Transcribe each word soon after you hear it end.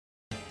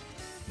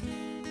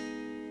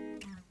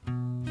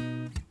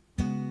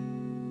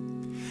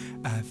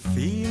I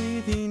feel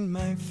it in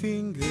my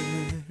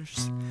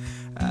fingers,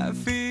 I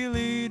feel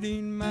it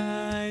in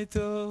my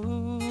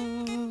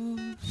toes.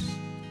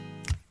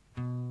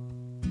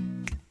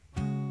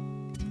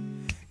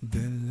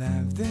 The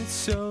love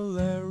that's all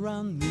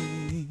around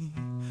me,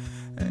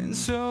 and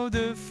so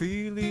the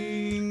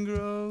feeling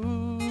grows.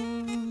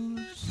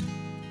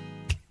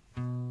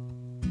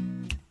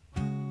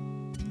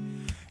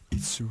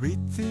 It's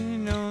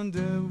written on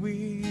the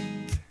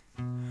wind,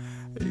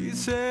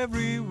 it's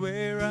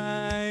everywhere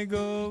I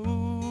go.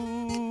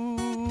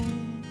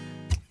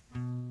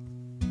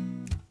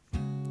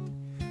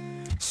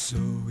 So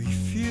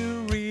if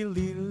you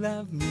really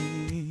love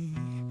me,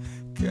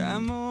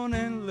 come on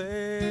and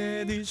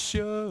let it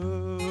show.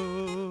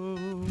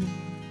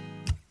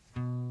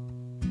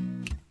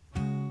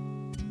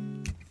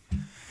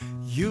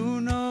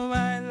 You know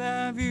I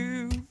love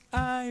you,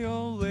 I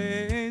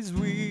always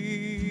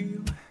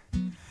will.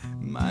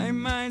 My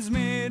mind's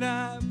made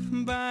up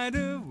by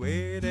the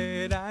way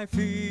that I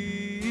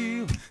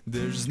feel.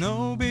 There's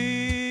no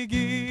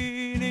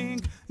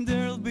beginning,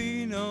 there'll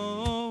be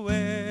no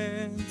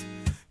end,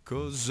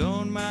 'cause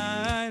on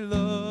my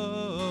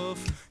love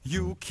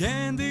you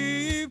can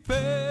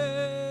depend.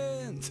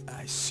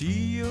 I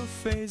see your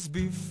face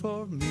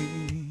before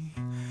me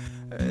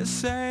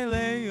as I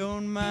lay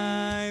on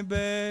my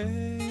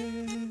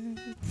bed.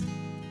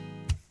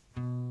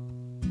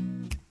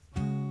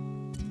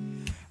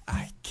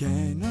 I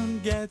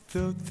cannot get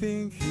to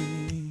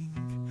thinking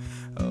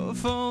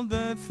of all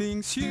the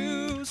things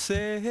you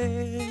said.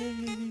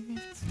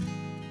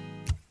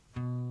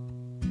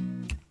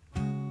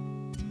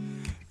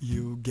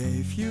 You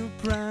gave your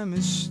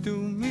promise to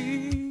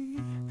me,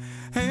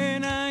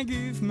 and I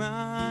give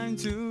mine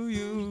to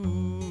you.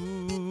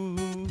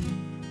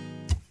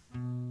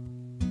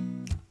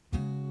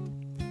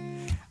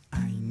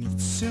 I need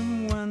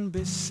someone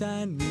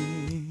beside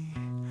me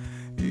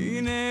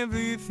in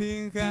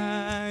everything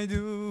I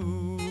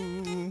do.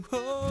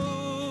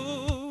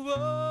 Oh,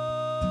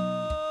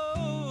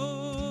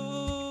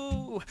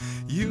 oh,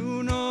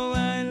 you know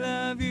I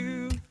love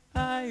you,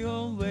 I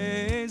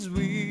always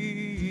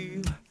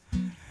will.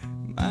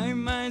 My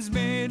mind's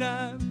made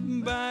up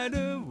by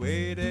the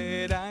way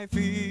that I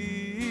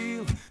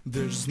feel.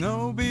 There's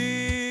no